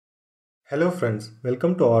Hello friends,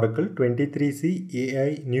 welcome to Oracle 23C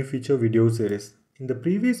AI new feature video series. In the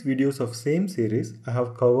previous videos of same series, I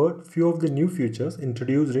have covered few of the new features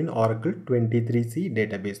introduced in Oracle 23C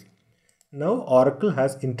database. Now Oracle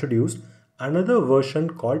has introduced another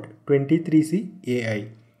version called 23C AI.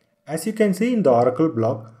 As you can see in the Oracle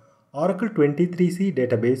blog, Oracle 23C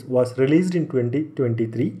database was released in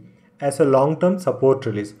 2023 as a long-term support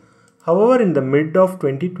release. However, in the mid of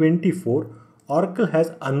 2024, Oracle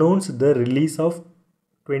has announced the release of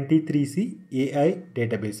 23C AI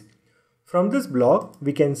database. From this blog,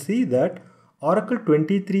 we can see that Oracle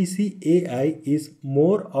 23C AI is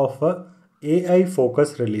more of a AI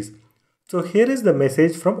focused release. So here is the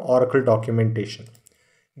message from Oracle documentation.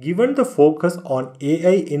 Given the focus on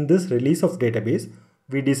AI in this release of database,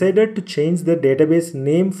 we decided to change the database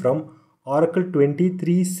name from Oracle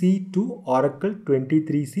 23C to Oracle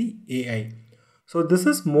 23C AI. So this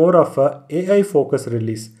is more of a AI focused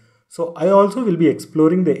release. So I also will be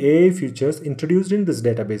exploring the AI features introduced in this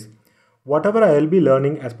database. Whatever I will be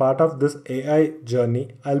learning as part of this AI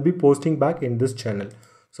journey, I'll be posting back in this channel.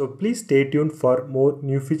 So please stay tuned for more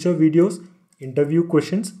new feature videos, interview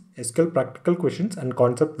questions, SQL practical questions and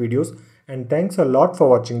concept videos. And thanks a lot for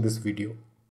watching this video.